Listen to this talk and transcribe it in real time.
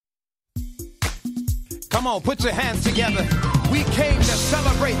Come on, put your hands together. We came to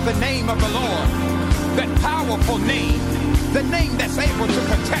celebrate the name of the Lord, that powerful name, the name that's able to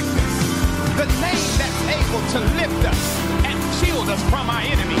protect us, the name that's able to lift us and shield us from our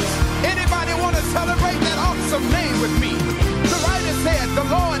enemies. Anybody want to celebrate that awesome name with me? The writer said, the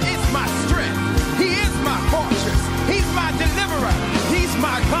Lord is my strength. He is my fortress. He's my deliverer. He's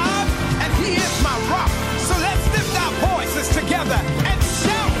my God, and he is my rock. So let's lift our voices together and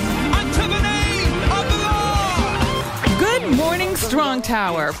shout unto the name of the Lord. Good morning, Strong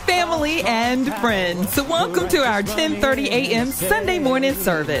Tower, family and friends. Welcome to our 10:30 a.m. Sunday morning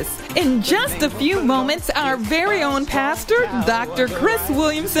service. In just a few moments, our very own pastor, Dr. Chris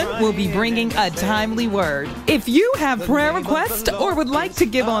Williamson, will be bringing a timely word. If you have prayer requests or would like to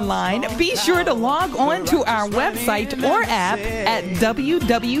give online, be sure to log on to our website or app at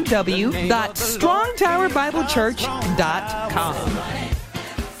www.strongtowerbiblechurch.com.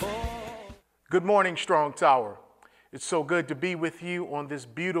 Good morning, Strong Tower. It's so good to be with you on this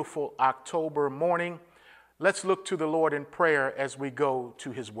beautiful October morning. Let's look to the Lord in prayer as we go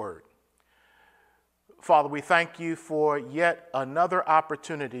to his word. Father, we thank you for yet another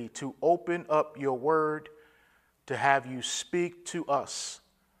opportunity to open up your word, to have you speak to us,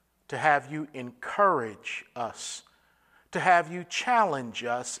 to have you encourage us, to have you challenge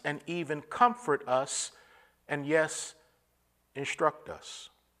us and even comfort us, and yes, instruct us.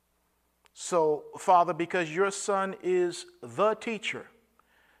 So, Father, because your Son is the teacher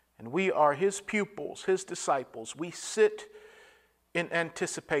and we are his pupils, his disciples, we sit in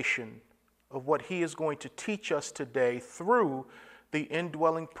anticipation of what he is going to teach us today through the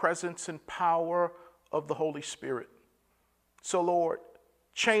indwelling presence and power of the Holy Spirit. So, Lord,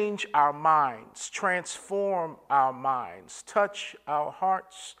 change our minds, transform our minds, touch our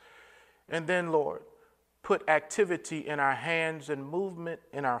hearts, and then, Lord, put activity in our hands and movement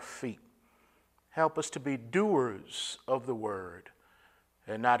in our feet. Help us to be doers of the word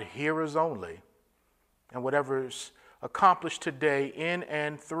and not hearers only. And whatever's accomplished today in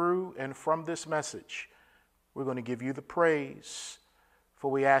and through and from this message, we're going to give you the praise, for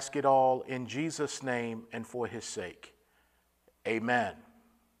we ask it all in Jesus' name and for his sake. Amen.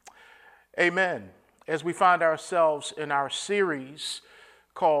 Amen. As we find ourselves in our series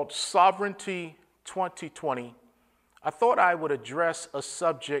called Sovereignty 2020, I thought I would address a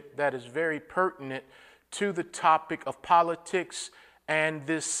subject that is very pertinent to the topic of politics and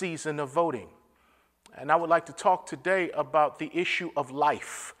this season of voting. And I would like to talk today about the issue of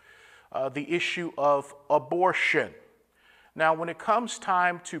life, the issue of abortion. Now, when it comes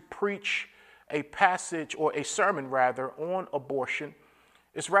time to preach a passage or a sermon rather on abortion,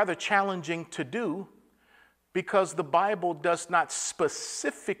 it's rather challenging to do because the Bible does not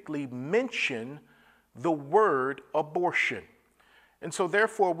specifically mention the word abortion. And so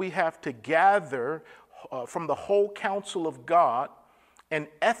therefore we have to gather from the whole counsel of God an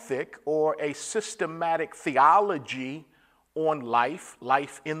ethic or a systematic theology on life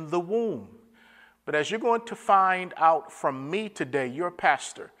in the womb. But as you're going to find out from me today, your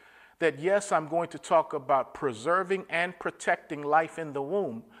pastor, that yes, I'm going to talk about preserving and protecting life in the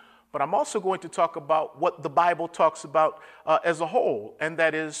womb, but I'm also going to talk about what the Bible talks about as a whole, and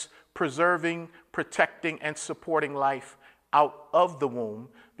that is preserving, protecting, and supporting life out of the womb,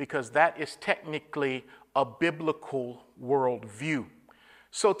 because that is technically a biblical worldview.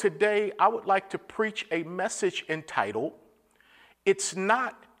 So today, I would like to preach a message entitled, It's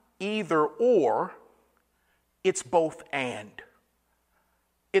Not Either Or, It's Both And.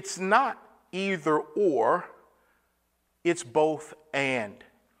 It's not either or, it's both and.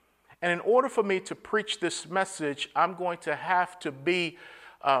 And in order for me to preach this message, I'm going to have to be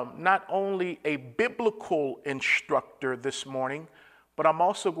not only a biblical instructor this morning, but I'm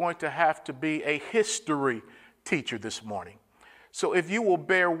also going to have to be a history teacher this morning. So if you will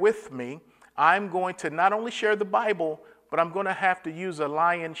bear with me, I'm going to not only share the Bible, but I'm going to have to use a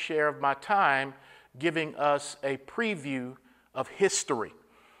lion's share of my time giving us a preview of history.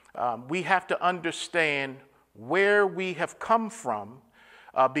 We have to understand where we have come from,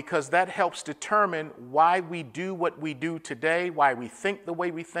 because that helps determine why we do what we do today, why we think the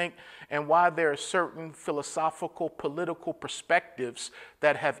way we think, and why there are certain philosophical, political perspectives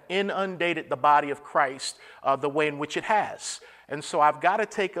that have inundated the body of Christ the way in which it has. And so I've got to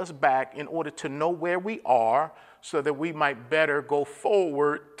take us back in order to know where we are so that we might better go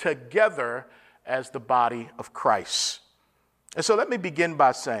forward together as the body of Christ. And so let me begin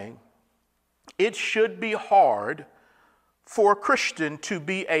by saying it should be hard for a Christian to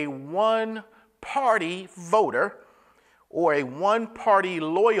be a one-party voter or a one-party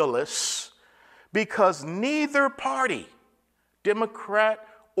loyalist, because neither party, Democrat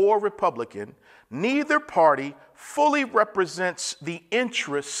or Republican, neither party fully represents the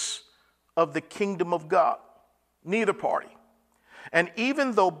interests of the kingdom of God. Neither party. And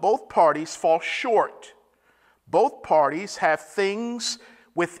even though both parties fall short, both parties have things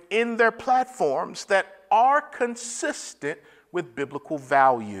within their platforms that are consistent with biblical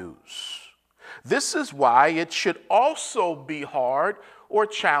values. This is why it should also be hard or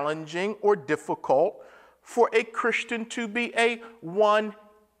challenging or difficult for a Christian to be a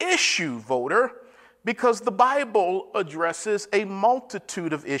one-issue voter, because the Bible addresses a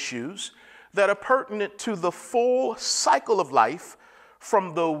multitude of issues that are pertinent to the full cycle of life,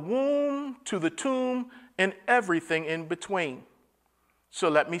 from the womb to the tomb and everything in between. So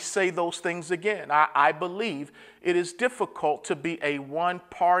let me say those things again. I believe it is difficult to be a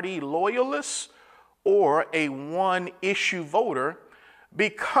one-party loyalist or a one-issue voter,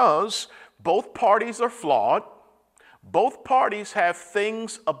 because both parties are flawed. Both parties have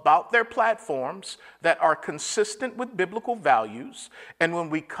things about their platforms that are consistent with biblical values. And when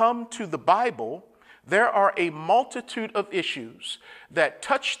we come to the Bible, there are a multitude of issues that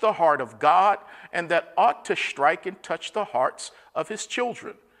touch the heart of God and that ought to strike and touch the hearts of his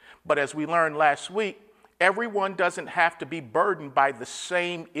children. But as we learned last week, everyone doesn't have to be burdened by the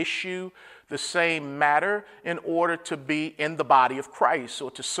same issue, the same matter, in order to be in the body of Christ or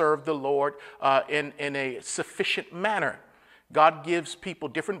to serve the Lord in a sufficient manner. God gives people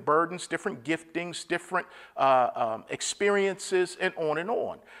different burdens, different giftings, different experiences, and on and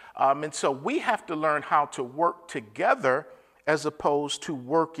on. And so we have to learn how to work together as opposed to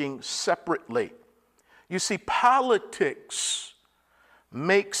working separately. You see, politics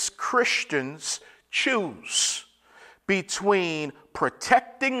makes Christians choose between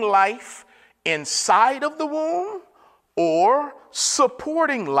protecting life inside of the womb or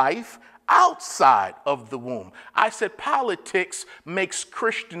supporting life outside of the womb. I said politics makes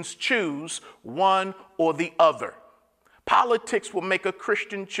Christians choose one or the other. Politics will make a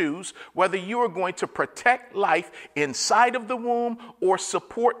Christian choose whether you are going to protect life inside of the womb or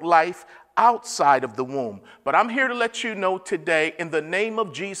support life outside of the womb. But I'm here to let you know today, in the name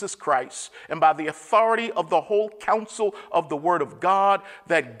of Jesus Christ and by the authority of the whole counsel of the Word of God,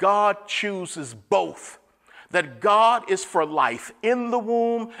 that God chooses both. That God is for life in the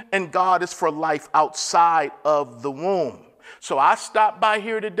womb and God is for life outside of the womb. So I stopped by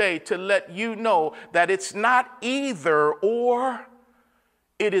here today to let you know that it's not either or,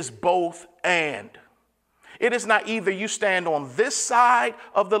 it is both and. It is not either you stand on this side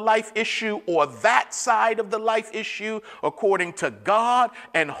of the life issue or that side of the life issue. According to God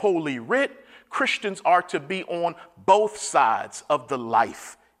and Holy Writ, Christians are to be on both sides of the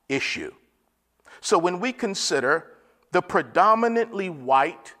life issue. So when we consider the predominantly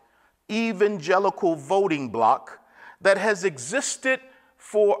white evangelical voting bloc that has existed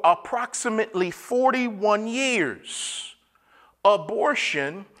for approximately 41 years,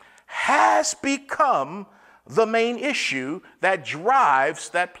 abortion has become the main issue that drives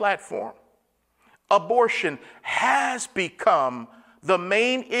that platform. Abortion has become the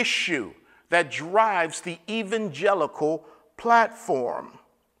main issue that drives the evangelical platform.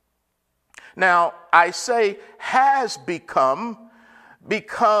 Now, I say has become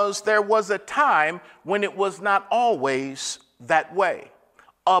because there was a time when it was not always that way.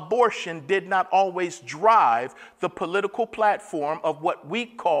 Abortion did not always drive the political platform of what we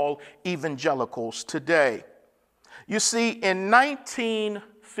call evangelicals today. You see, in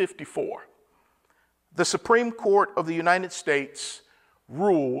 1954, the Supreme Court of the United States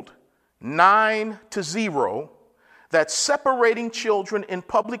ruled 9-0 that separating children in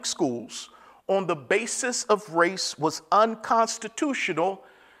public schools on the basis of race was unconstitutional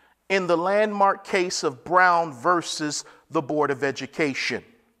in the landmark case of Brown versus the Board of Education.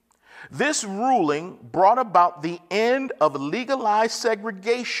 This ruling brought about the end of legalized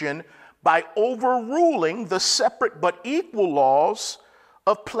segregation by overruling the separate but equal laws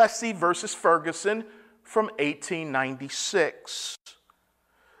of Plessy versus Ferguson from 1896.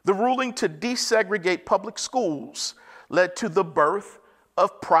 The ruling to desegregate public schools led to the birth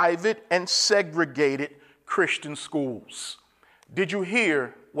of private and segregated Christian schools. Did you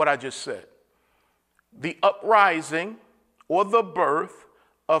hear what I just said? The uprising or the birth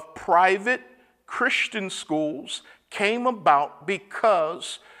of private Christian schools came about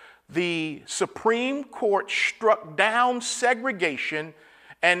because the Supreme Court struck down segregation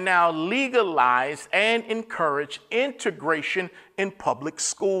and now legalized and encouraged integration in public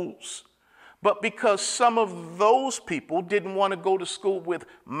schools. But because some of those people didn't want to go to school with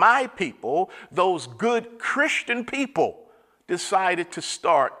my people, those good Christian people decided to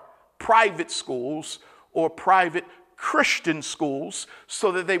start private schools or private Christian schools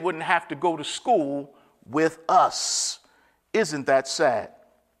so that they wouldn't have to go to school with us. Isn't that sad?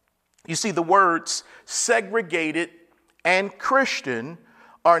 You see, the words segregated and Christian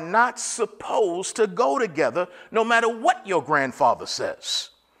are not supposed to go together, no matter what your grandfather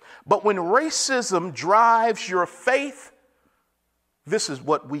says. But when racism drives your faith, this is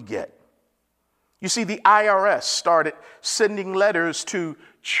what we get. You see, the IRS started sending letters to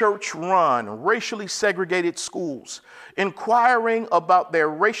church-run, racially segregated schools, inquiring about their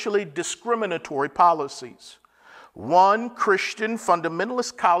racially discriminatory policies. One Christian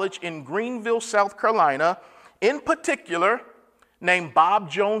fundamentalist college in Greenville, South Carolina, in particular, named Bob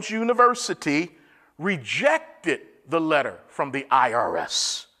Jones University, rejected the letter from the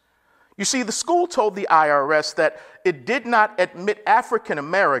IRS. You see, the school told the IRS that it did not admit African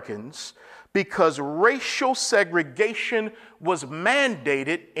Americans because racial segregation was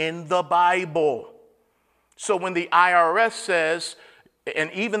mandated in the Bible. So when the IRS says,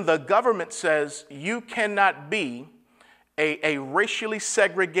 and even the government says, you cannot be a racially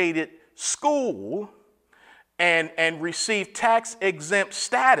segregated school and receive tax-exempt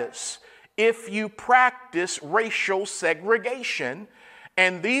status if you practice racial segregation.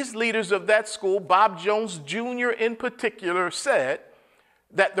 And these leaders of that school, Bob Jones Jr. in particular, said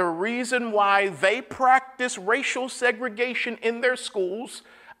that the reason why they practice racial segregation in their schools,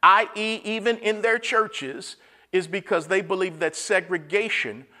 i.e. even in their churches, is because they believe that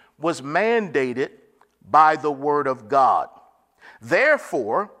segregation was mandated by the Word of God.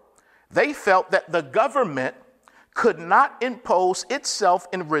 Therefore, they felt that the government could not impose itself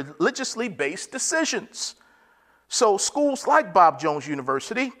in religiously based decisions. So schools like Bob Jones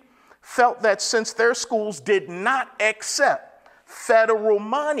University felt that since their schools did not accept federal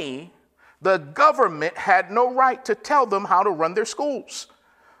money, the government had no right to tell them how to run their schools.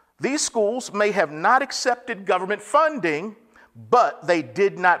 These schools may have not accepted government funding, but they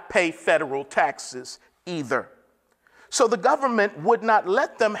did not pay federal taxes either. So the government would not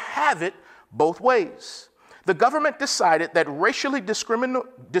let them have it both ways. The government decided that racially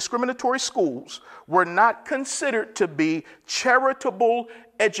discriminatory schools were not considered to be charitable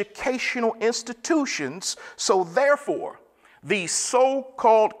educational institutions, so therefore, these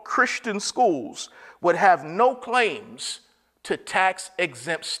so-called Christian schools would have no claims to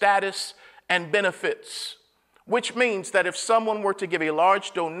tax-exempt status and benefits, which means that if someone were to give a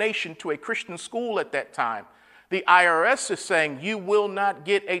large donation to a Christian school at that time, the IRS is saying you will not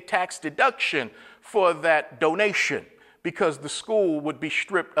get a tax deduction for that donation because the school would be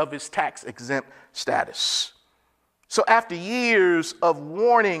stripped of its tax-exempt status. So after years of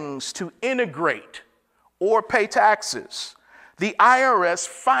warnings to integrate or pay taxes, the IRS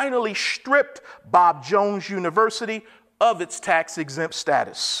finally stripped Bob Jones University of its tax-exempt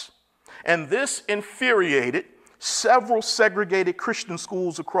status. And this infuriated several segregated Christian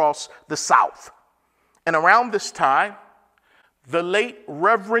schools across the South. And around this time, the late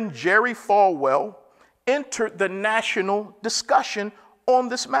Reverend Jerry Falwell entered the national discussion on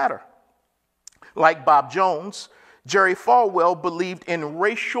this matter. Like Bob Jones, Jerry Falwell believed in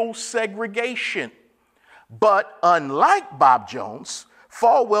racial segregation. But unlike Bob Jones,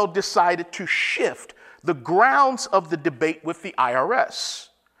 Falwell decided to shift the grounds of the debate with the IRS.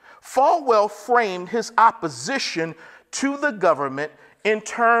 Falwell framed his opposition to the government in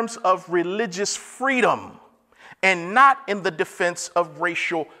terms of religious freedom and not in the defense of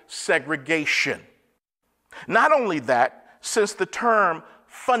racial segregation. Not only that, since the term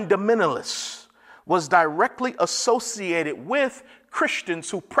fundamentalists was directly associated with Christians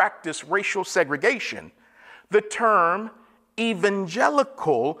who practice racial segregation, the term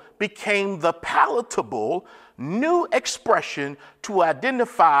evangelical became the palatable new expression to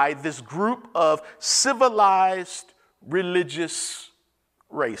identify this group of civilized religious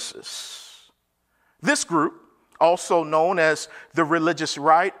racists. This group, also known as the religious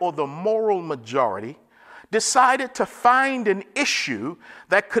right or the moral majority, decided to find an issue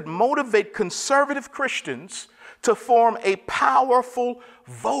that could motivate conservative Christians to form a powerful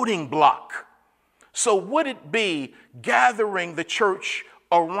voting bloc. So would it be gathering the church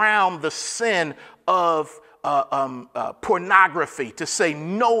around the sin of pornography, to say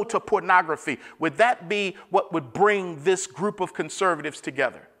no to pornography? Would that be what would bring this group of conservatives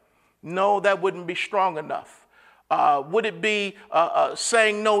together? No, that wouldn't be strong enough. Would it be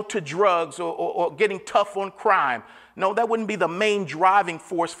saying no to drugs or getting tough on crime? No, that wouldn't be the main driving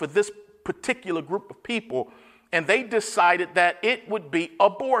force for this particular group of people. And they decided that it would be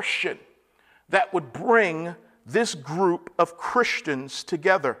abortion that would bring this group of Christians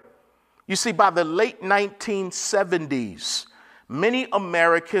together. You see, by the late 1970s, many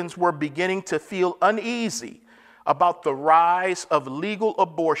Americans were beginning to feel uneasy about the rise of legal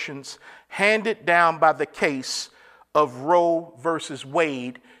abortions handed down by the case of Roe versus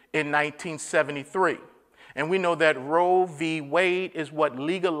Wade in 1973. And we know that Roe v. Wade is what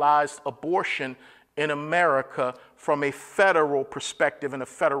legalized abortion in America from a federal perspective and a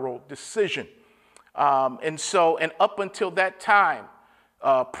federal decision. And up until that time,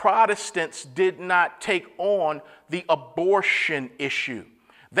 Protestants did not take on the abortion issue.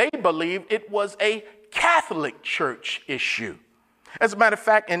 They believed it was a Catholic Church issue. As a matter of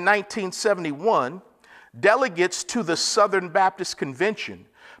fact, in 1971, delegates to the Southern Baptist Convention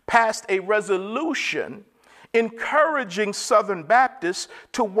passed a resolution encouraging Southern Baptists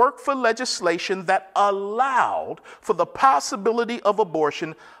to work for legislation that allowed for the possibility of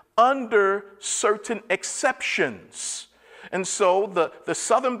abortion under certain exceptions. And so the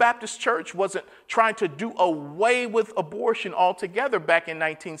Southern Baptist Church wasn't trying to do away with abortion altogether back in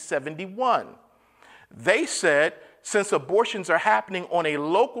 1971. They said, since abortions are happening on a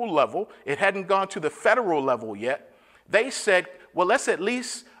local level, it hadn't gone to the federal level yet, they said, well, let's at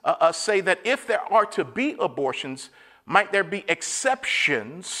least say that if there are to be abortions, might there be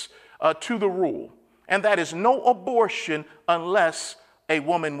exceptions to the rule? And that is no abortion unless a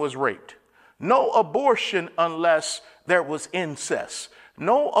woman was raped. No abortion unless there was incest.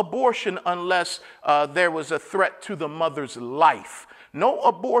 No abortion unless there was a threat to the mother's life. No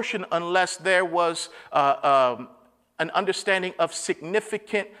abortion unless there was an understanding of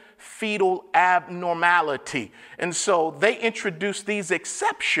significant fetal abnormality. And so they introduced these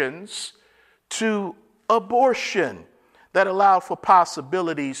exceptions to abortion that allowed for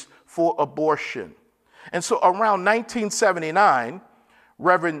possibilities for abortion. And so around 1979,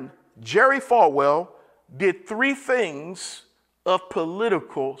 Reverend Jerry Falwell did three things of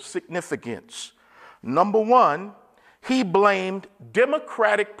political significance. Number one, he blamed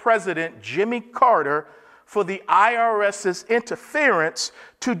Democratic President Jimmy Carter for the IRS's interference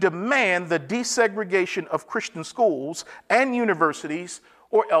to demand the desegregation of Christian schools and universities,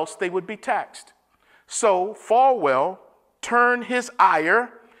 or else they would be taxed. So Falwell turned his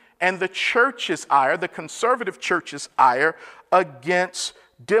ire and the church's ire, the conservative church's ire, against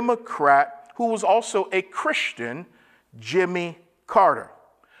Democrat, who was also a Christian, Jimmy Carter.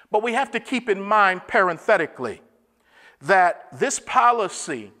 But we have to keep in mind parenthetically that this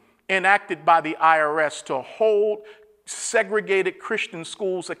policy enacted by the IRS to hold segregated Christian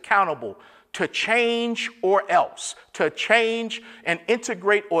schools accountable to change or else, to change and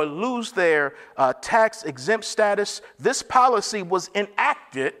integrate or lose their tax exempt status, this policy was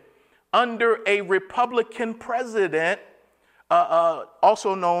enacted under a Republican president,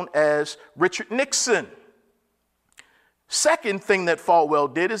 also known as Richard Nixon. Second thing that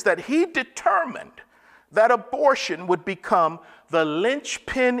Falwell did is that he determined that abortion would become the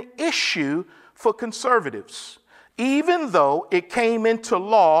linchpin issue for conservatives, even though it came into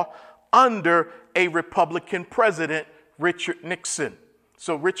law under a Republican president, Richard Nixon.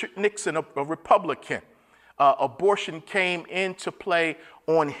 So Richard Nixon, a Republican, abortion came into play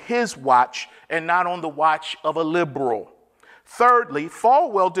on his watch and not on the watch of a liberal. Thirdly,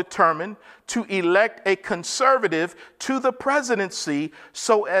 Falwell determined to elect a conservative to the presidency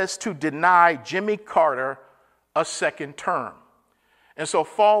so as to deny Jimmy Carter a second term. And so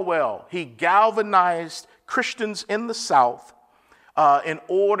Falwell, he galvanized Christians in the South in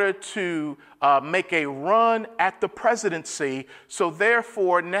order to make a run at the presidency. So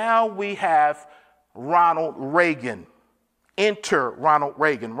therefore, now we have Ronald Reagan. Enter Ronald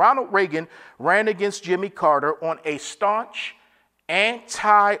Reagan. Ronald Reagan ran against Jimmy Carter on a staunch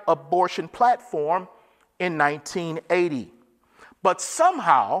anti-abortion platform in 1980. But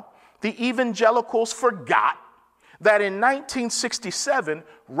somehow the evangelicals forgot that in 1967,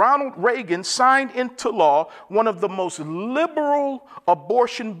 Ronald Reagan signed into law one of the most liberal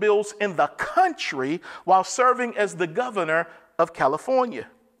abortion bills in the country while serving as the governor of California.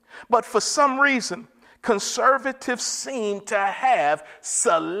 But for some reason, conservatives seem to have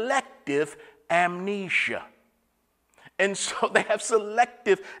selective amnesia. And so they have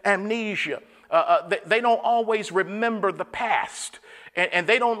selective amnesia. They don't always remember the past. And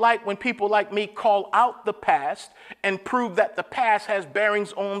they don't like when people like me call out the past and prove that the past has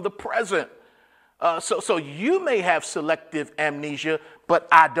bearings on the present. So you may have selective amnesia, but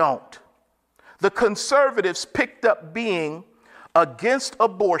I don't. The conservatives picked up being against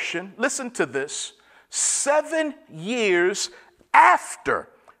abortion, listen to this, 7 years after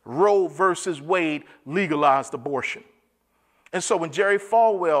Roe versus Wade legalized abortion. And so when Jerry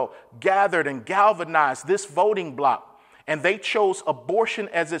Falwell gathered and galvanized this voting bloc, and they chose abortion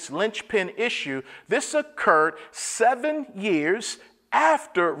as its linchpin issue, this occurred 7 years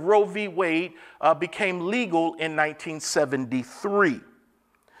after Roe v. Wade became legal in 1973.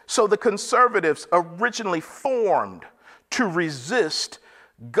 So the conservatives originally formed to resist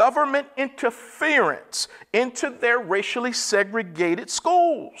government interference into their racially segregated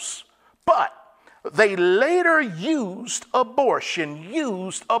schools. But they later used abortion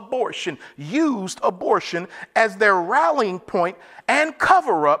as their rallying point and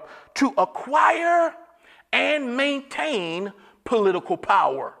cover-up to acquire and maintain political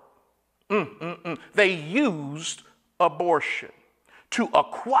power. They used abortion to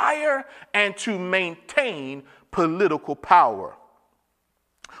acquire and to maintain political power.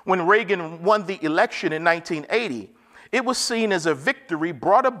 When Reagan won the election in 1980, it was seen as a victory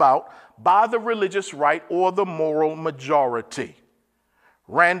brought about by the religious right or the moral majority.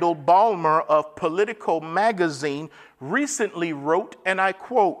 Randall Ballmer of Politico magazine recently wrote, and I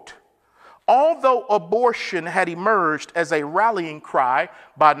quote, "Although abortion had emerged as a rallying cry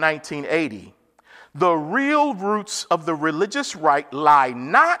by 1980, the real roots of the religious right lie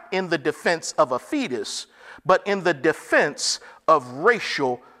not in the defense of a fetus, but in the defense of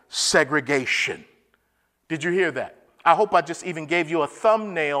racial segregation." Did you hear that? I hope I just even gave you a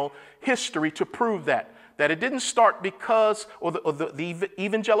thumbnail history to prove that it didn't start because, or the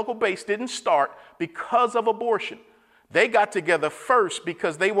evangelical base didn't start because of abortion. They got together first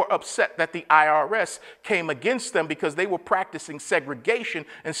because they were upset that the IRS came against them because they were practicing segregation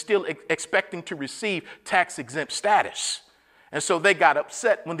and still expecting to receive tax-exempt status. And so they got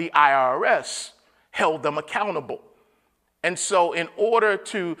upset when the IRS held them accountable. And so in order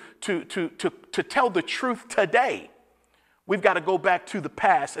to tell the truth today, we've got to go back to the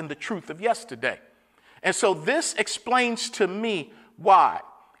past and the truth of yesterday. And so this explains to me why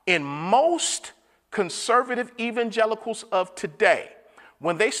in most conservative evangelicals of today,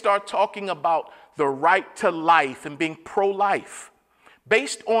 when they start talking about the right to life and being pro-life,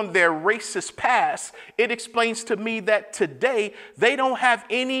 based on their racist past, it explains to me that today they don't have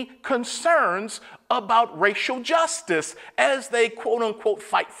any concerns about racial justice as they quote unquote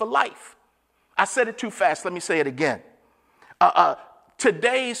fight for life. I said it too fast. Let me say it again.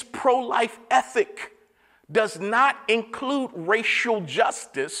 Today's pro-life ethic does not include racial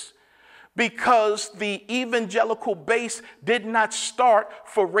justice because the evangelical base did not start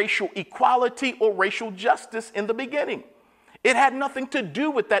for racial equality or racial justice in the beginning. It had nothing to do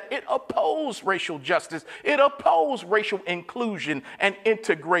with that. It opposed racial justice. It opposed racial inclusion and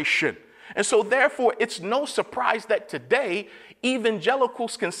integration. And so therefore, it's no surprise that today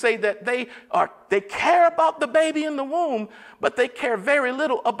evangelicals can say that they care about the baby in the womb, but they care very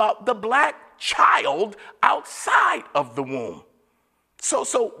little about the black child outside of the womb.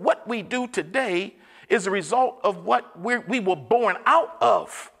 So what we do today is a result of what we were born out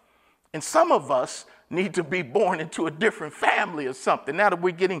of. And some of us need to be born into a different family or something now that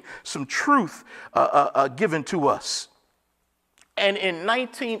we're getting some truth given to us. And in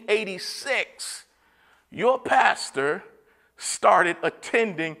 1986, your pastor started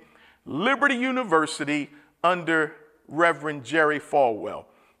attending Liberty University under Reverend Jerry Falwell.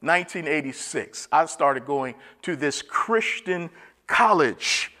 1986, I started going to this Christian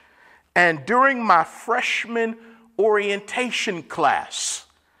college. And during my freshman orientation class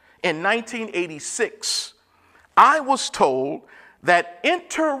in 1986, I was told that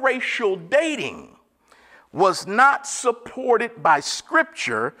interracial dating was not supported by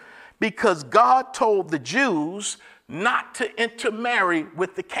Scripture because God told the Jews not to intermarry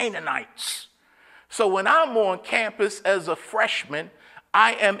with the Canaanites. So when I'm on campus as a freshman,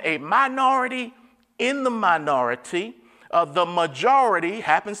 I am a minority in the minority. The majority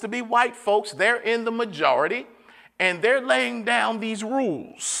happens to be white folks. They're in the majority, and they're laying down these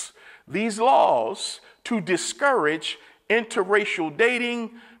rules, these laws to discourage interracial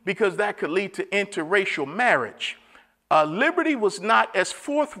dating because that could lead to interracial marriage. Liberty was not as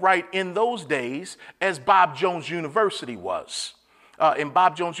forthright in those days as Bob Jones University was. In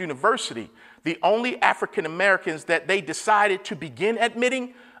Bob Jones University, the only African Americans that they decided to begin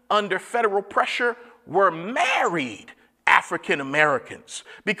admitting under federal pressure were married African Americans,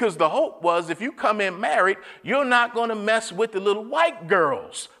 because the hope was if you come in married, you're not going to mess with the little white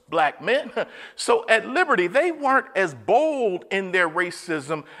girls, black men. So at Liberty, they weren't as bold in their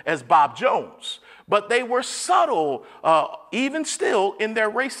racism as Bob Jones, but they were subtle, even still, in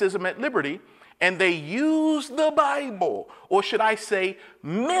their racism at Liberty. And they used the Bible, or should I say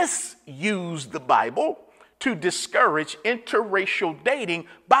misused the Bible, to discourage interracial dating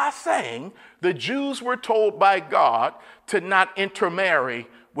by saying the Jews were told by God to not intermarry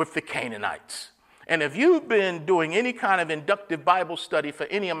with the Canaanites. And if you've been doing any kind of inductive Bible study for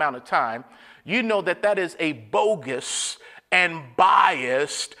any amount of time, you know that that is a bogus and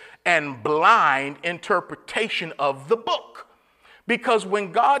biased and blind interpretation of the book. Because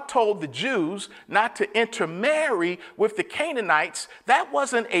when God told the Jews not to intermarry with the Canaanites, that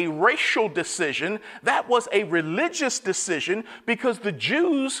wasn't a racial decision. That was a religious decision, because the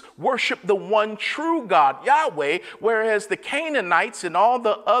Jews worshiped the one true God, Yahweh, whereas the Canaanites and all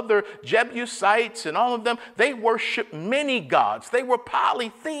the other Jebusites and all of them, they worshiped many gods. They were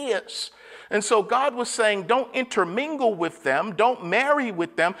polytheists. And so God was saying, don't intermingle with them, don't marry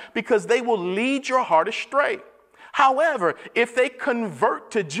with them, because they will lead your heart astray. However, if they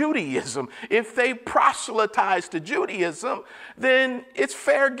convert to Judaism, if they proselytize to Judaism, then it's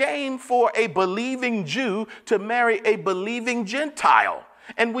fair game for a believing Jew to marry a believing Gentile.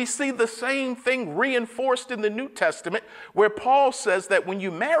 And we see the same thing reinforced in the New Testament, where Paul says that when you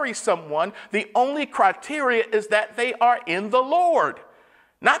marry someone, the only criteria is that they are in the Lord,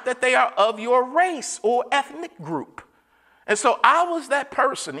 not that they are of your race or ethnic group. And so I was that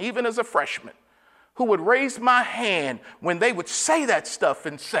person, even as a freshman, who would raise my hand when they would say that stuff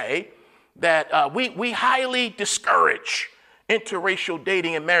and say that we highly discourage interracial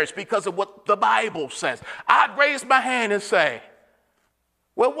dating and marriage because of what the Bible says. I'd raise my hand and say,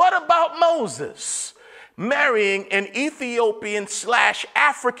 well, what about Moses marrying an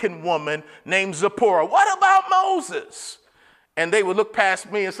Ethiopian/African woman named Zipporah? What about Moses? And they would look past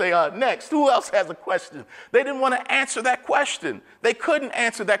me and say, next, who else has a question? They didn't want to answer that question. They couldn't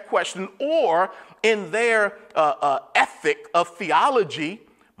answer that question. Or in their ethic of theology,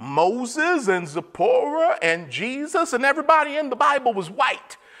 Moses and Zipporah and Jesus and everybody in the Bible was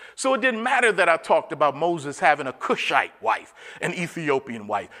white. So it didn't matter that I talked about Moses having a Cushite wife, an Ethiopian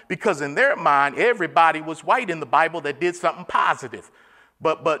wife, because in their mind, everybody was white in the Bible that did something positive.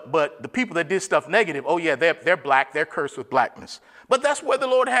 But the people that did stuff negative, oh yeah, they're black, they're cursed with blackness. But that's where the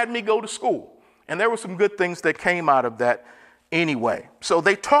Lord had me go to school. And there were some good things that came out of that anyway. So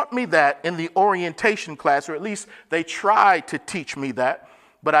they taught me that in the orientation class, or at least they tried to teach me that,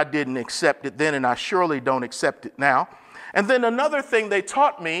 but I didn't accept it then, and I surely don't accept it now. And then another thing they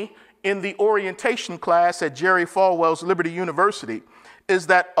taught me in the orientation class at Jerry Falwell's Liberty University is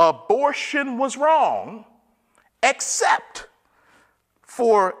that abortion was wrong, except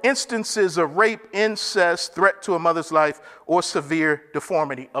for instances of rape, incest, threat to a mother's life, or severe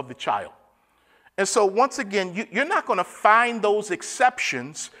deformity of the child. And so once again, you're not going to find those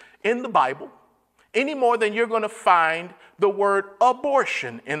exceptions in the Bible any more than you're going to find the word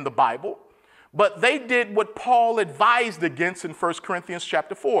abortion in the Bible. But they did what Paul advised against in 1 Corinthians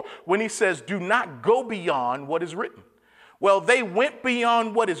chapter 4, when he says, do not go beyond what is written. Well, they went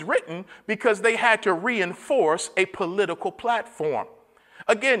beyond what is written because they had to reinforce a political platform.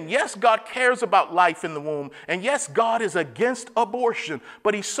 Again, yes, God cares about life in the womb, and yes, God is against abortion,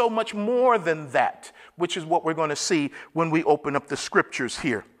 but he's so much more than that, which is what we're going to see when we open up the scriptures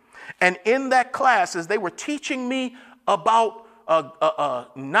here. And in that class, as they were teaching me about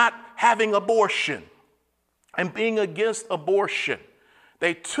not having abortion and being against abortion,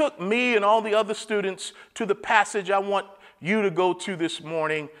 they took me and all the other students to the passage I want you to go to this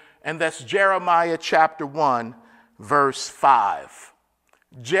morning, and that's Jeremiah chapter 1, verse 5.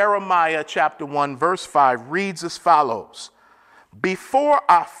 Jeremiah chapter 1, verse 5 reads as follows. Before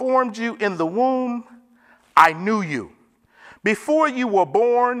I formed you in the womb, I knew you. Before you were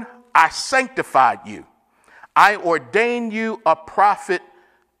born, I sanctified you. I ordained you a prophet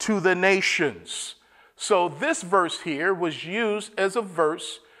to the nations. So this verse here was used as a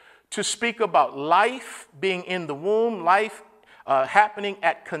verse to speak about life being in the womb, life happening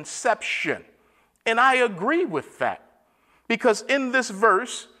at conception. And I agree with that. Because in this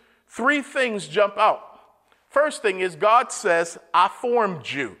verse, three things jump out. First thing is God says, I formed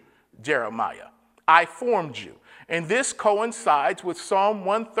you, Jeremiah. I formed you. And this coincides with Psalm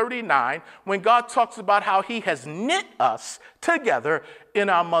 139 when God talks about how he has knit us together in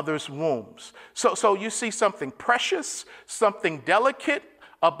our mother's wombs. So you see something precious, something delicate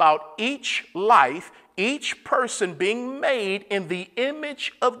about each life, each person being made in the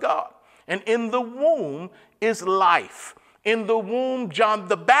image of God. And in the womb is life. In the womb, John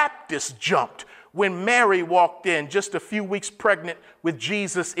the Baptist jumped when Mary walked in just a few weeks pregnant with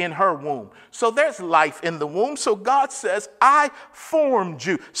Jesus in her womb. So there's life in the womb. So God says, I formed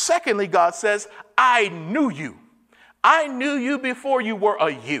you. Secondly, God says, I knew you. I knew you before you were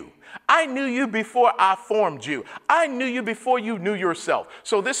a you. I knew you before I formed you. I knew you before you knew yourself.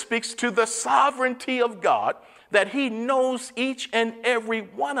 So this speaks to the sovereignty of God, that he knows each and every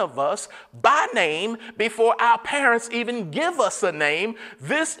one of us by name before our parents even give us a name.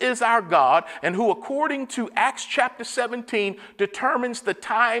 This is our God, and who, according to Acts chapter 17, determines the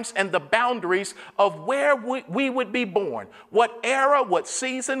times and the boundaries of where we would be born, what era, what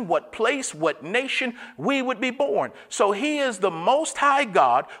season, what place, what nation we would be born. So he is the Most High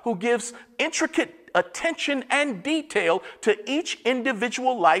God who gives intricate attention and detail to each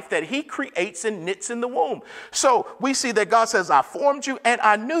individual life that he creates and knits in the womb. So we see that God says, I formed you and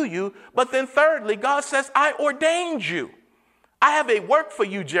I knew you. But then thirdly, God says, I ordained you. I have a work for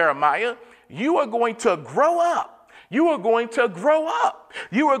you, Jeremiah. You are going to grow up. You are going to grow up.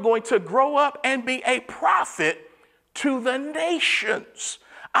 You are going to grow up and be a prophet to the nations.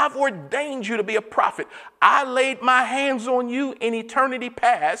 I've ordained you to be a prophet. I laid my hands on you in eternity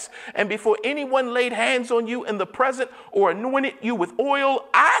past, and before anyone laid hands on you in the present or anointed you with oil,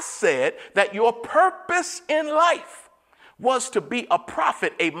 I said that your purpose in life was to be a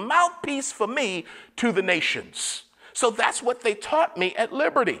prophet, a mouthpiece for me to the nations. So that's what they taught me at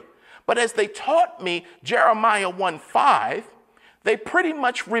Liberty. But as they taught me Jeremiah 1:5, they pretty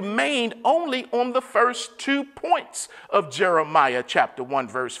much remained only on the first 2 points of Jeremiah chapter 1,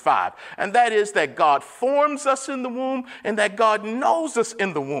 verse 5. And that is that God forms us in the womb and that God knows us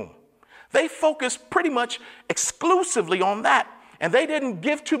in the womb. They focused pretty much exclusively on that. And they didn't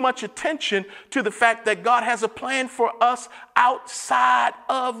give too much attention to the fact that God has a plan for us outside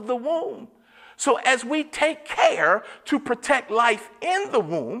of the womb. So as we take care to protect life in the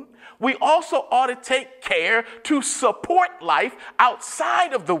womb, we also ought to take care to support life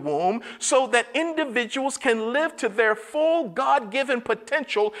outside of the womb so that individuals can live to their full God-given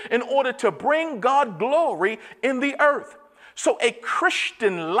potential in order to bring God glory in the earth. So a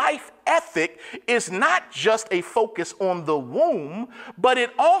Christian life ethic is not just a focus on the womb, but it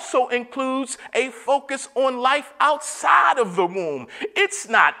also includes a focus on life outside of the womb. It's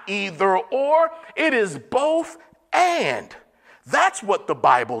not either or, it is both and. That's what the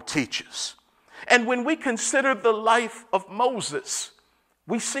Bible teaches. And when we consider the life of Moses,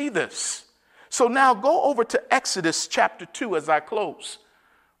 we see this. So now go over to Exodus chapter 2 as I close.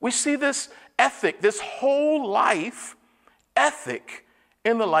 We see this ethic, this whole life ethic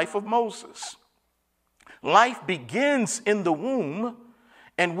in the life of Moses. Life begins in the womb,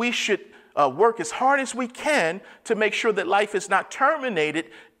 and we should work as hard as we can to make sure that life is not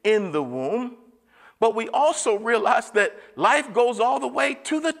terminated in the womb. But we also realize that life goes all the way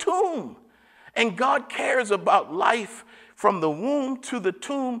to the tomb. And God cares about life from the womb to the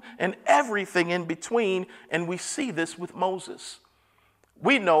tomb and everything in between. And we see this with Moses.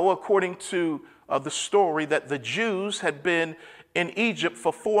 We know, according to the story, that the Jews had been in Egypt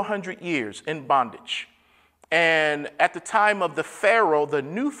for 400 years in bondage. And at the time of the Pharaoh, the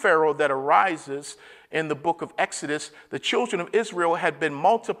new Pharaoh that arises in the book of Exodus, the children of Israel had been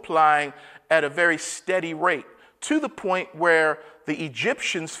multiplying at a very steady rate, to the point where the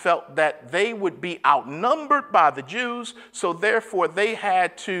Egyptians felt that they would be outnumbered by the Jews, so therefore they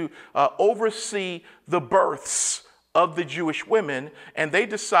had to oversee the births of the Jewish women, and they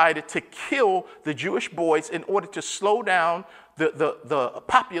decided to kill the Jewish boys in order to slow down the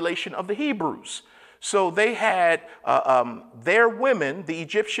population of the Hebrews. So they had their women, the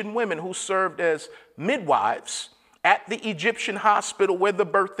Egyptian women who served as midwives at the Egyptian hospital where the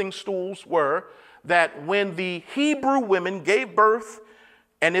birthing stools were, that when the Hebrew women gave birth,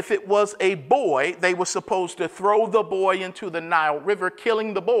 and if it was a boy, they were supposed to throw the boy into the Nile River,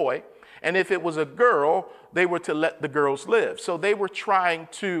 killing the boy. And if it was a girl, they were to let the girls live. So they were trying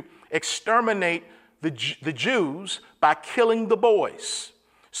to exterminate the Jews by killing the boys.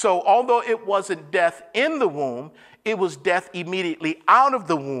 So although it wasn't death in the womb, it was death immediately out of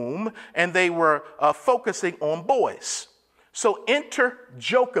the womb, and they were focusing on boys. So enter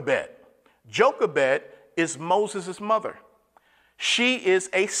Jochebed. Jochebed is Moses' mother. She is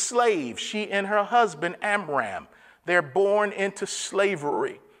a slave. She and her husband Amram, they're born into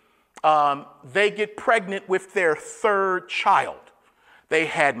slavery. They get pregnant with their third child. They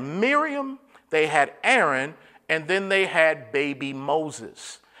had Miriam, they had Aaron, and then they had baby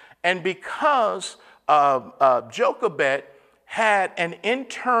Moses. And because Jochebed had an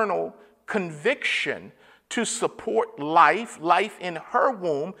internal conviction to support life in her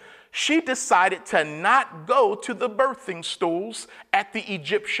womb, she decided to not go to the birthing stools at the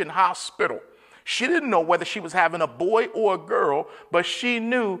Egyptian hospital. She didn't know whether she was having a boy or a girl, but she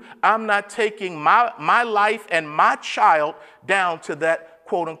knew, I'm not taking my life and my child down to that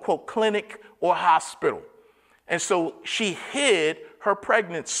quote unquote clinic or hospital. And so she hid her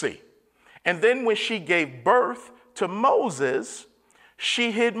pregnancy. And then when she gave birth to Moses,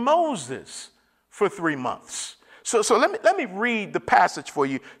 she hid Moses for 3 months. So let me read the passage for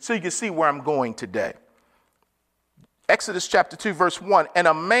you so you can see where I'm going today. Exodus chapter 2, verse 1. And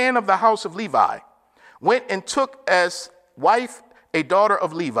a man of the house of Levi went and took as wife a daughter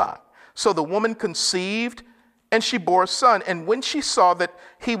of Levi. So the woman conceived, and she bore a son. And when she saw that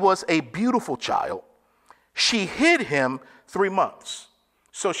he was a beautiful child, she hid him 3 months.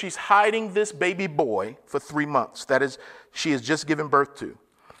 So she's hiding this baby boy for 3 months. That is, she has just given birth to.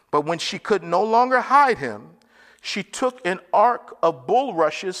 But when she could no longer hide him, she took an ark of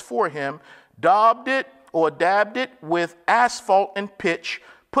bulrushes for him, daubed it with asphalt and pitch,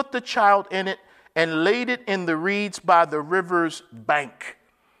 put the child in it, and laid it in the reeds by the river's bank.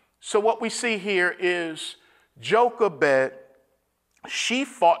 So what we see here is Jochebed, she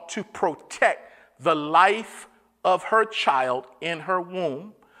fought to protect the life of her child in her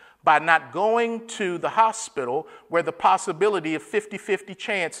womb by not going to the hospital where the possibility of 50-50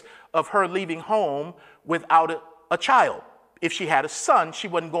 chance of her leaving home without a child. If she had a son, she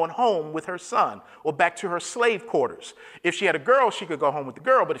wasn't going home with her son or back to her slave quarters. If she had a girl, she could go home with the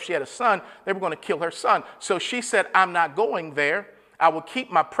girl. But if she had a son, they were going to kill her son. So she said, I'm not going there. I will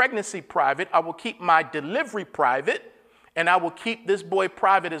keep my pregnancy private. I will keep my delivery private. And I will keep this boy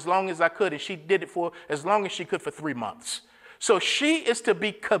private as long as I could. And she did it for as long as she could for 3 months. So she is to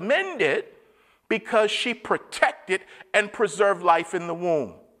be commended because she protected and preserved life in the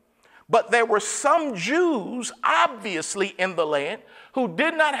womb. But there were some Jews, obviously, in the land who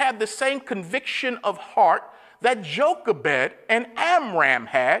did not have the same conviction of heart that Jochebed and Amram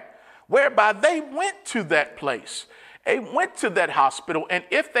had, whereby they went to that place. They went to that hospital, and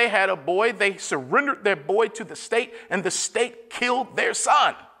if they had a boy, they surrendered their boy to the state, and the state killed their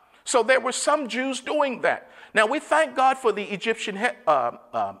son. So there were some Jews doing that. Now, we thank God for the Egyptian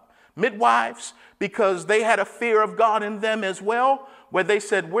midwives, because they had a fear of God in them as well, where they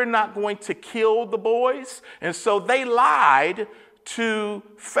said, we're not going to kill the boys. And so they lied to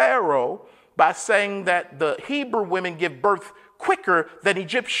Pharaoh by saying that the Hebrew women give birth quicker than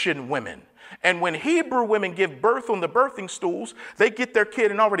Egyptian women. And when Hebrew women give birth on the birthing stools, they get their kid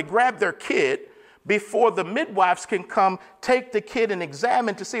and already grab their kid before the midwives can come take the kid and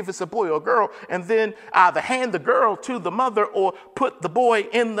examine to see if it's a boy or a girl, and then either hand the girl to the mother or put the boy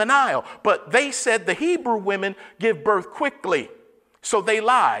in the Nile. But they said the Hebrew women give birth quickly. So they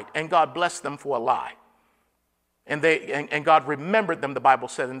lied, and God blessed them for a lie. And God remembered them, the Bible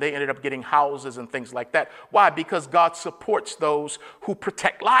said, and they ended up getting houses and things like that. Why? Because God supports those who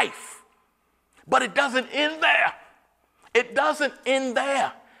protect life. But it doesn't end there. It doesn't end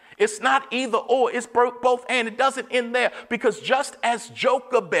there. It's not either or, it's both and. It doesn't end there, because just as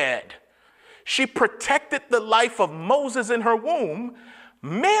Jochebed, she protected the life of Moses in her womb,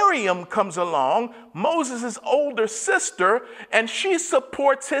 Miriam comes along, Moses' older sister, and she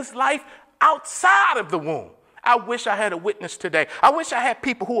supports his life outside of the womb. I wish I had a witness today. I wish I had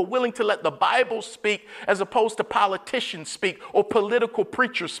people who are willing to let the Bible speak as opposed to politicians speak or political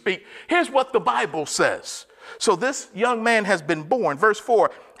preachers speak. Here's what the Bible says. So this young man has been born, verse 4,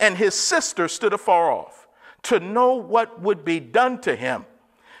 and his sister stood afar off to know what would be done to him.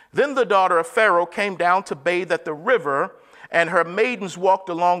 Then the daughter of Pharaoh came down to bathe at the river, and her maidens walked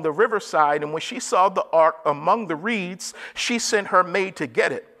along the riverside. And when she saw the ark among the reeds, she sent her maid to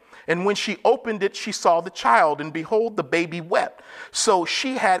get it. And when she opened it, she saw the child, and behold, the baby wept. So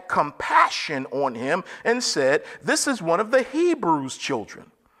she had compassion on him and said, this is one of the Hebrews'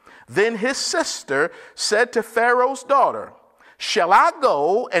 children. Then his sister said to Pharaoh's daughter, shall I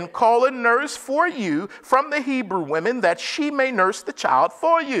go and call a nurse for you from the Hebrew women, that she may nurse the child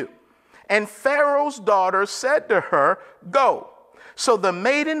for you? And Pharaoh's daughter said to her, go. So the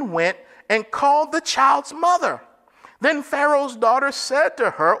maiden went and called the child's mother. Then Pharaoh's daughter said to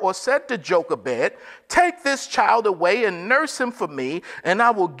her, or said to Jochebed, take this child away and nurse him for me, and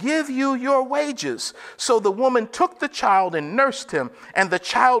I will give you your wages. So the woman took the child and nursed him, and the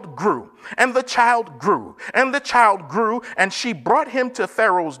child grew, and the child grew, and the child grew, and she brought him to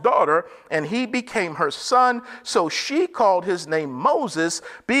Pharaoh's daughter, and he became her son. So she called his name Moses,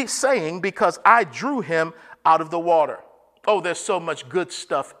 saying, because I drew him out of the water. Oh, there's so much good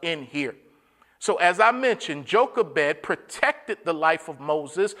stuff in here. So as I mentioned, Jochebed protected the life of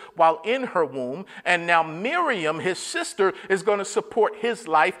Moses while in her womb. And now Miriam, his sister, is going to support his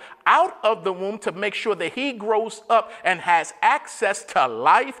life out of the womb to make sure that he grows up and has access to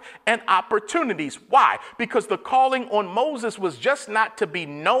life and opportunities. Why? Because the calling on Moses was just not to be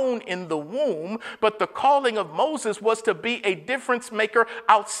known in the womb, but the calling of Moses was to be a difference maker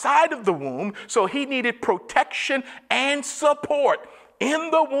outside of the womb. So he needed protection and support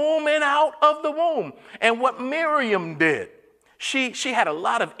in the womb and out of the womb. And what Miriam did, She had a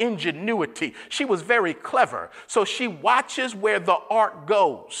lot of ingenuity. She was very clever. So she watches where the ark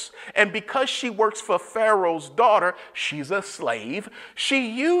goes. And because she works for Pharaoh's daughter, she's a slave. She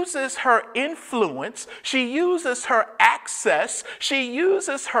uses her influence. She uses her access. She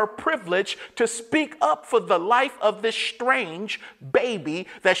uses her privilege to speak up for the life of this strange baby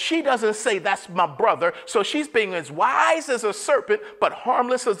that she doesn't say, that's my brother. So she's being as wise as a serpent, but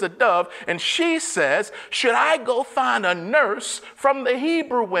harmless as a dove. And she says, should I go find a nurse from the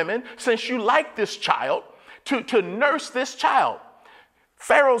Hebrew women, since you like this child, to nurse this child?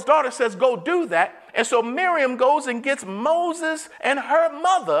 Pharaoh's daughter says, go do that. And so Miriam goes and gets Moses and her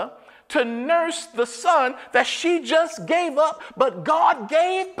mother to nurse the son that she just gave up, but God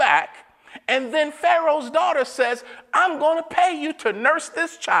gave back. And then Pharaoh's daughter says, I'm going to pay you to nurse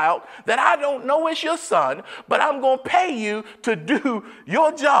this child that I don't know is your son, but I'm going to pay you to do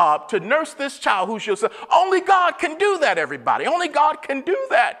your job to nurse this child who's your son. Only God can do that, everybody. Only God can do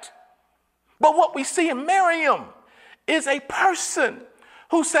that. But what we see in Miriam is a person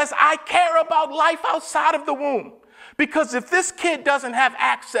who says, I care about life outside of the womb. Because if this kid doesn't have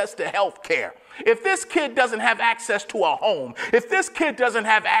access to health care, if this kid doesn't have access to a home, if this kid doesn't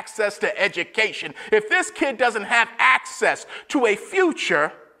have access to education, if this kid doesn't have access to a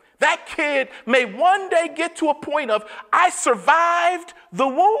future, that kid may one day get to a point of, I survived the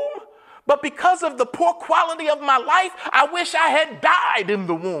womb, but because of the poor quality of my life, I wish I had died in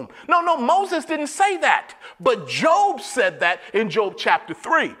the womb. No, Moses didn't say that. But Job said that in Job chapter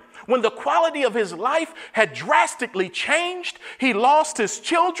 3. When the quality of his life had drastically changed, he lost his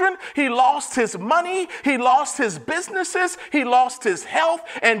children, he lost his money, he lost his businesses, he lost his health.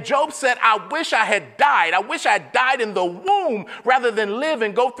 And Job said, I wish I had died. I wish I had died in the womb rather than live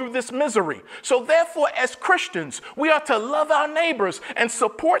and go through this misery. So therefore, as Christians, we are to love our neighbors and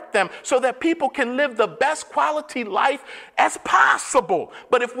support them so that people can live the best quality life as possible.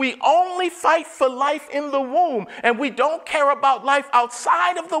 But if we only fight for life in the womb and we don't care about life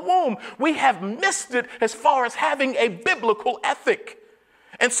outside of the womb, we have missed it as far as having a biblical ethic.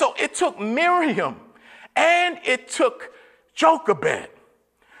 And so it took Miriam and it took Jochebed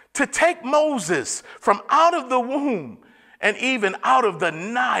to take Moses from out of the womb and even out of the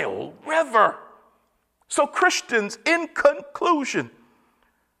Nile River. So Christians, in conclusion,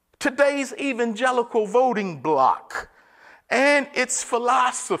 today's evangelical voting bloc and its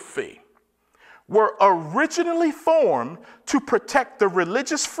philosophy were originally formed to protect the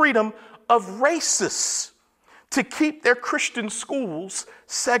religious freedom of racists, to keep their Christian schools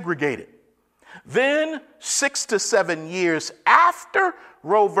segregated. Then, 6 to 7 years after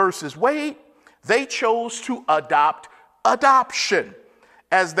Roe versus Wade, they chose to adopt adoption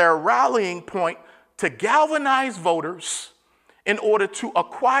as their rallying point to galvanize voters in order to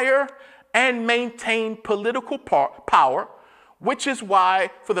acquire and maintain political power, which is why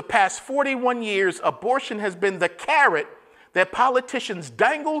for the past 41 years, abortion has been the carrot that politicians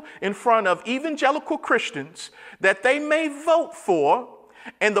dangle in front of evangelical Christians that they may vote for,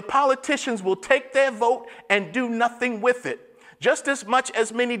 and the politicians will take their vote and do nothing with it. Just as much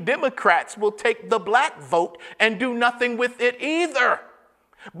as many Democrats will take the black vote and do nothing with it either.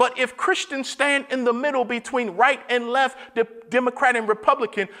 But if Christians stand in the middle between right and left, Democrat and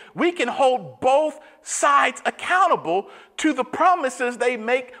Republican, we can hold both sides accountable to the promises they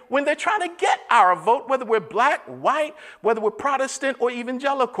make when they're trying to get our vote, whether we're black, white, whether we're Protestant or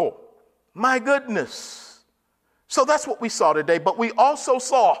evangelical. My goodness. So that's what we saw today. But we also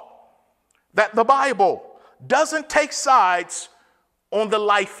saw that the Bible doesn't take sides on the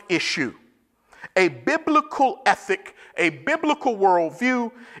life issue. A biblical ethic, a biblical worldview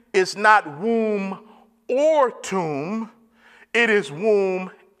is not womb or tomb. It is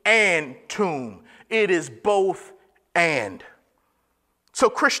womb and tomb. It is both and. So,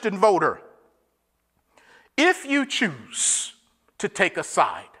 Christian voter, if you choose to take a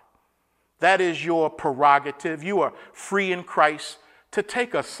side, that is your prerogative. You are free in Christ to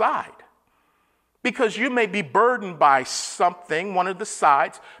take a side. Because you may be burdened by something, one of the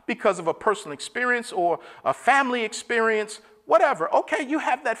sides, because of a personal experience or a family experience, whatever. Okay, you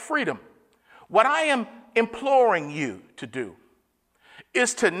have that freedom. What I am imploring you to do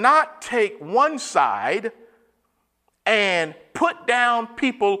is to not take one side and put down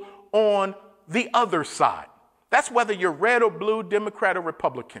people on the other side. That's whether you're red or blue, Democrat or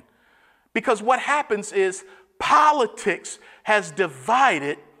Republican. Because what happens is politics has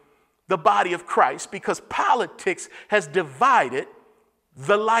divided the body of Christ, because politics has divided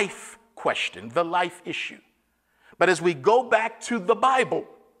the life question, the life issue. But as we go back to the Bible,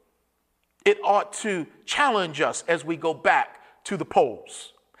 it ought to challenge us as we go back to the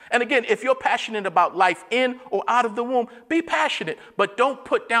polls. And again, if you're passionate about life in or out of the womb, be passionate, but don't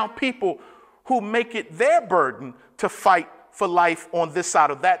put down people who make it their burden to fight for life on this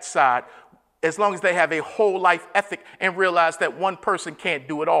side or that side, as long as they have a whole life ethic and realize that one person can't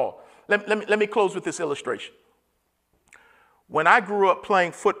do it all. Let me close with this illustration. When I grew up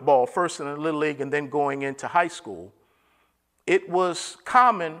playing football, first in the Little League and then going into high school, it was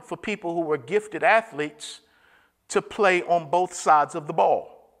common for people who were gifted athletes to play on both sides of the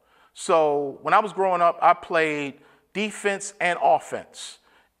ball. So when I was growing up, I played defense and offense,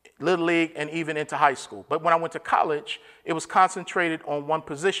 Little League and even into high school. But when I went to college, it was concentrated on one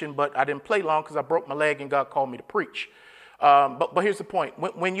position, but I didn't play long because I broke my leg and God called me to preach. But here's the point.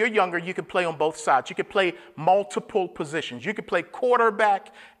 When you're younger, you can play on both sides. You can play multiple positions. You can play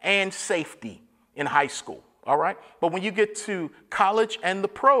quarterback and safety in high school, all right? But when you get to college and the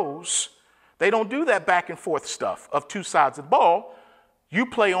pros, they don't do that back and forth stuff of two sides of the ball. You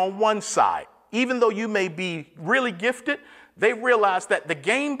play on one side. Even though you may be really gifted, they realize that the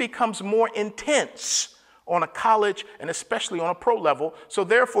game becomes more intense on a college and especially on a pro level. So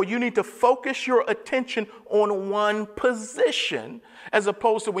therefore, you need to focus your attention on one position, as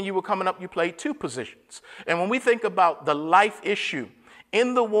opposed to when you were coming up, you played two positions. And when we think about the life issue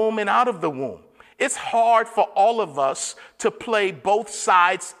in the womb and out of the womb, it's hard for all of us to play both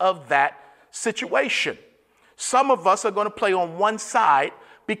sides of that situation. Some of us are going to play on one side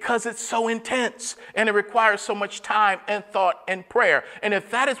because it's so intense and it requires so much time and thought and prayer. And if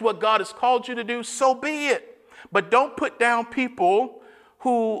that is what God has called you to do, so be it. But don't put down people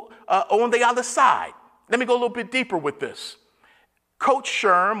who are on the other side. Let me go a little bit deeper with this. Coach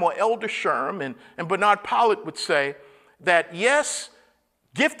Sherm or Elder Sherm and Bernard Pollard would say that, yes,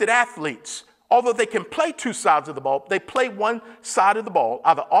 gifted athletes, although they can play two sides of the ball, they play one side of the ball,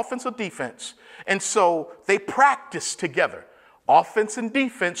 either offense or defense. And so they practice together, offense and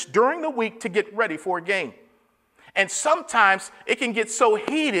defense, during the week to get ready for a game. And sometimes it can get so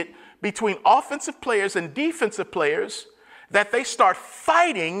heated between offensive players and defensive players that they start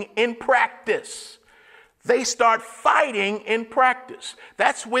fighting in practice. They start fighting in practice.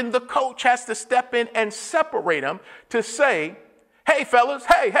 That's when the coach has to step in and separate them to say, hey, fellas,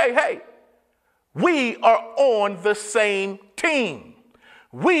 hey. We are on the same team.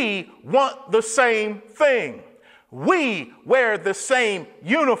 We want the same thing. We wear the same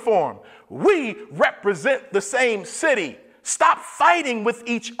uniform. We represent the same city. Stop fighting with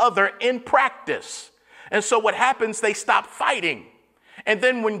each other in practice. And so what happens, they stop fighting. And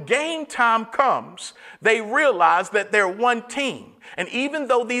then when game time comes, they realize that they're one team. And even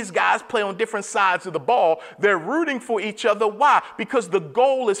though these guys play on different sides of the ball, they're rooting for each other. Why? Because the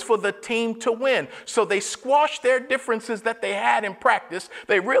goal is for the team to win. So they squash their differences that they had in practice.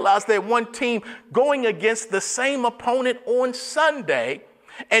 They realize they're one team going against the same opponent on Sunday.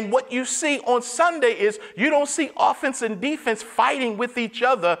 And what you see on Sunday is you don't see offense and defense fighting with each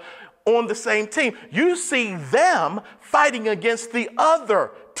other on the same team. You see them fighting against the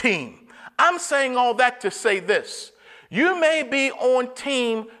other team. I'm saying all that to say this. You may be on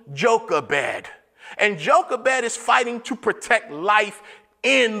team Jochebed, and Jochebed is fighting to protect life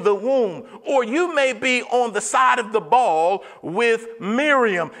in the womb. Or you may be on the side of the ball with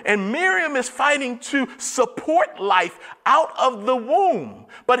Miriam, and Miriam is fighting to support life out of the womb.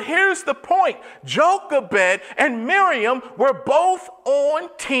 But here's the point. Jochebed and Miriam were both on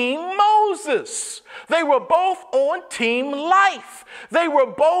team Moses. They were both on team life. They were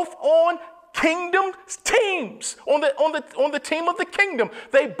both on kingdom teams, on the team of the kingdom.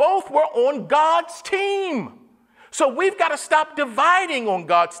 They both were on God's team. So we've got to stop dividing on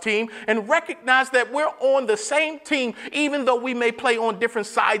God's team and recognize that we're on the same team, even though we may play on different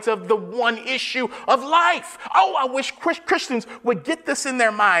sides of the one issue of life. Oh, I wish Christians would get this in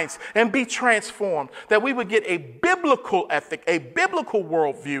their minds and be transformed, that we would get a biblical ethic, a biblical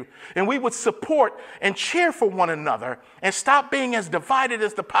worldview, and we would support and cheer for one another and stop being as divided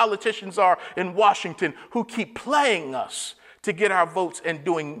as the politicians are in Washington, who keep playing us to get our votes and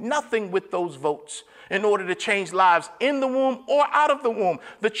doing nothing with those votes in order to change lives in the womb or out of the womb.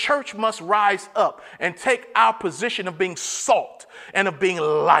 The church must rise up and take our position of being salt and of being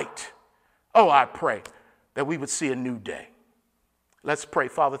light. Oh, I pray that we would see a new day. Let's pray.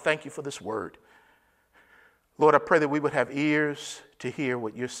 Father, thank you for this word. Lord, I pray that we would have ears to hear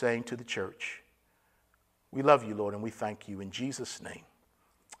what you're saying to the church. We love you, Lord, and we thank you. In Jesus' name,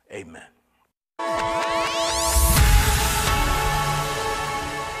 amen.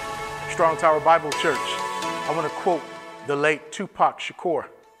 Strong Tower Bible Church, I want to quote the late Tupac Shakur.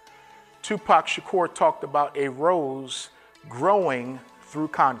 Tupac Shakur talked about a rose growing through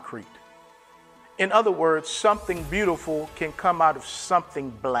concrete. In other words, something beautiful can come out of something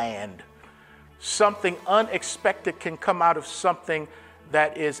bland. Something unexpected can come out of something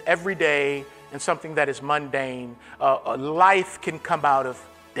that is everyday and something that is mundane. Life can come out of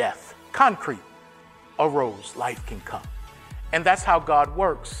death. Concrete arose, life can come. And that's how God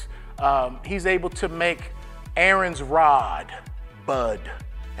works. He's able to make Aaron's rod bud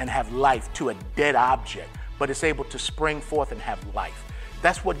and have life to a dead object, but it's able to spring forth and have life.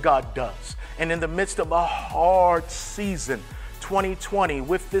 That's what God does. And in the midst of a hard season, 2020,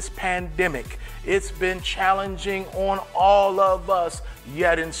 with this pandemic, it's been challenging on all of us,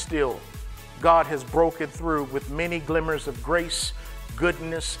 yet and still, God has broken through with many glimmers of grace,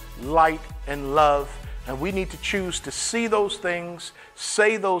 goodness, light, and love. And we need to choose to see those things,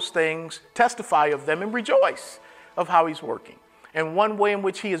 say those things, testify of them, and rejoice of how he's working. And one way in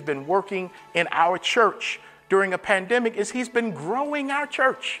which he has been working in our church during a pandemic is he's been growing our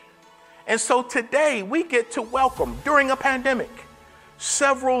church. And so today we get to welcome, during a pandemic,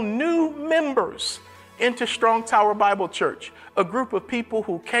 several new members into Strong Tower Bible Church, a group of people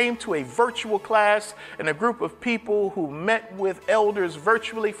who came to a virtual class and a group of people who met with elders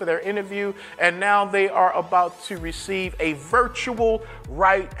virtually for their interview, and now they are about to receive a virtual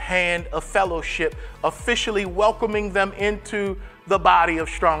right hand of fellowship, officially welcoming them into the body of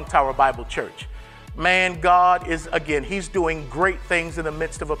Strong Tower Bible Church. Man, God is, again, he's doing great things in the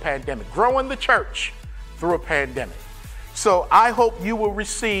midst of a pandemic, growing the church through a pandemic. So I hope you will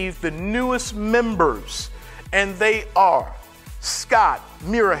receive the newest members, and they are Scott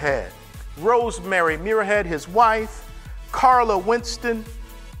Muirhead, Rosemary Muirhead, his wife, Carla Winston,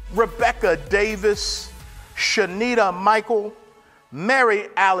 Rebecca Davis, Shanita Michael, Mary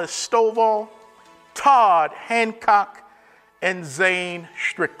Alice Stovall, Todd Hancock, and Zane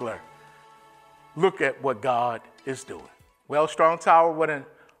Strickler. Look at what God is doing. Well, Strong Tower, what an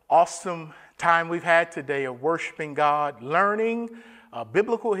awesome time we've had today of worshiping God, learning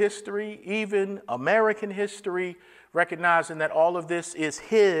biblical history, even American history, recognizing that all of this is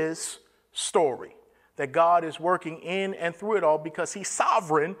his story, that God is working in and through it all because he's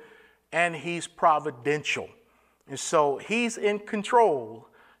sovereign and he's providential. And so he's in control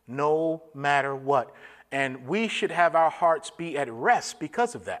no matter what. And we should have our hearts be at rest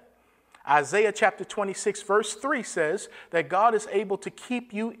because of that. Isaiah chapter 26, verse 3 says that God is able to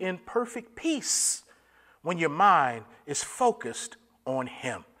keep you in perfect peace when your mind is focused on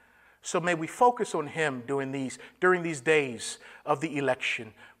him. So may we focus on him during these days of the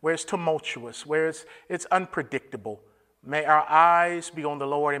election, where it's tumultuous, where it's unpredictable. May our eyes be on the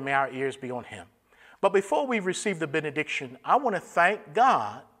Lord and may our ears be on him. But before we receive the benediction, I want to thank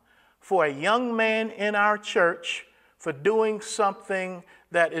God for a young man in our church for doing something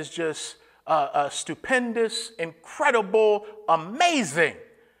that is just stupendous, incredible, amazing.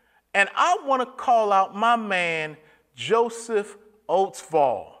 And I want to call out my man, Joseph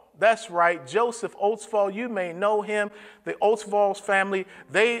Oatsfall. That's right, Joseph Oatsfall. You may know him. The Oatsfall family,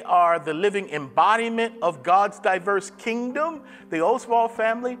 they are the living embodiment of God's diverse kingdom, the Oatsfall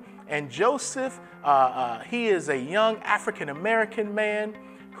family. And Joseph, he is a young African-American man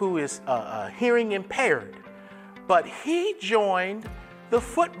who is hearing impaired. But he joined the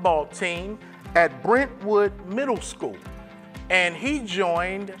football team at Brentwood Middle School. And he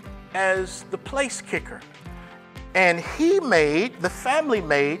joined as the place kicker. And the family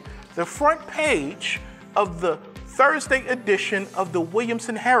made the front page of the Thursday edition of the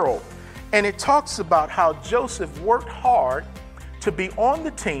Williamson Herald. And it talks about how Joseph worked hard to be on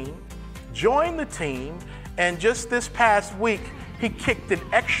the team, join the team, and just this past week, he kicked an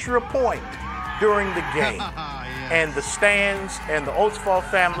extra point during the game. And the stands and the Oatsfall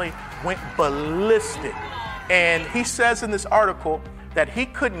family went ballistic. And he says in this article that he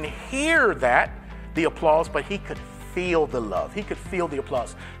couldn't hear the applause, but he could feel the love. He could feel the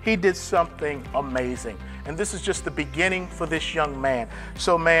applause. He did something amazing. And this is just the beginning for this young man.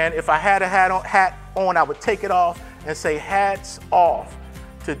 So, man, if I had a hat on, I would take it off and say hats off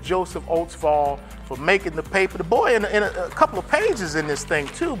to Joseph Oatsfall for making the paper. The boy in a couple of pages in this thing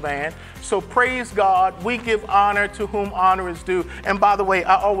too, man. So praise God. We give honor to whom honor is due. And by the way,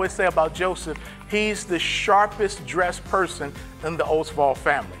 I always say about Joseph, he's the sharpest dressed person in the Oatsfall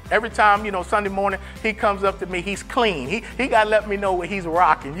family. Every time, Sunday morning, he comes up to me, he's clean. He got to let me know what he's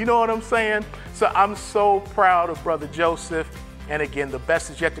rocking. You know what I'm saying? So I'm so proud of Brother Joseph. And again, the best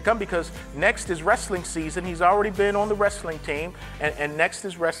is yet to come because next is wrestling season. He's already been on the wrestling team, and next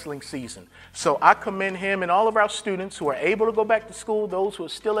is wrestling season. So I commend him and all of our students who are able to go back to school, those who are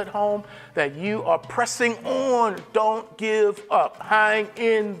still at home, that you are pressing on. Don't give up. Hang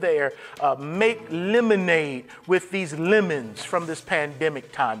in there. Make lemonade with these lemons from this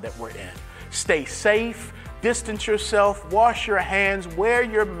pandemic time that we're in. Stay safe, distance yourself, wash your hands, wear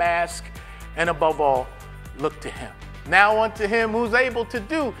your mask, and above all, look to him. Now unto him who's able to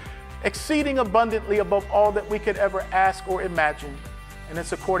do exceeding abundantly above all that we could ever ask or imagine. And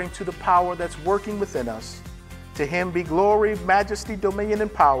it's according to the power that's working within us. To him be glory, majesty, dominion,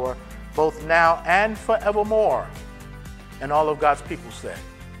 and power, both now and forevermore. And all of God's people say,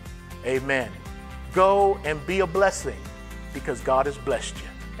 amen. Go and be a blessing because God has blessed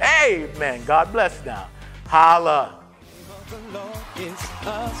you. Amen. God bless now. Holla.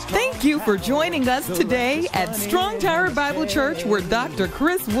 Thank you for joining us today at Strong Tower Bible Church, where Dr.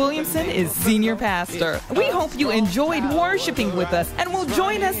 Chris Williamson is senior pastor. We hope you enjoyed worshiping with us and will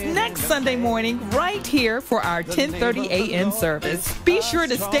join us next Sunday morning right here for our 10:30 a.m. service. Be sure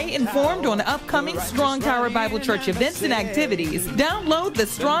to stay informed on upcoming Strong Tower Bible Church events and activities. Download the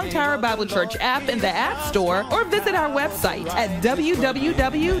Strong Tower Bible Church app in the App Store or visit our website at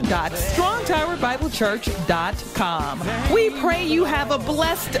www.strongtowerbiblechurch.com. We pray you have a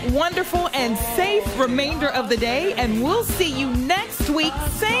blessed, wonderful, and safe remainder of the day, and we'll see you next week,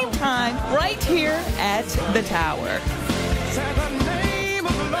 same time, right here at the Tower.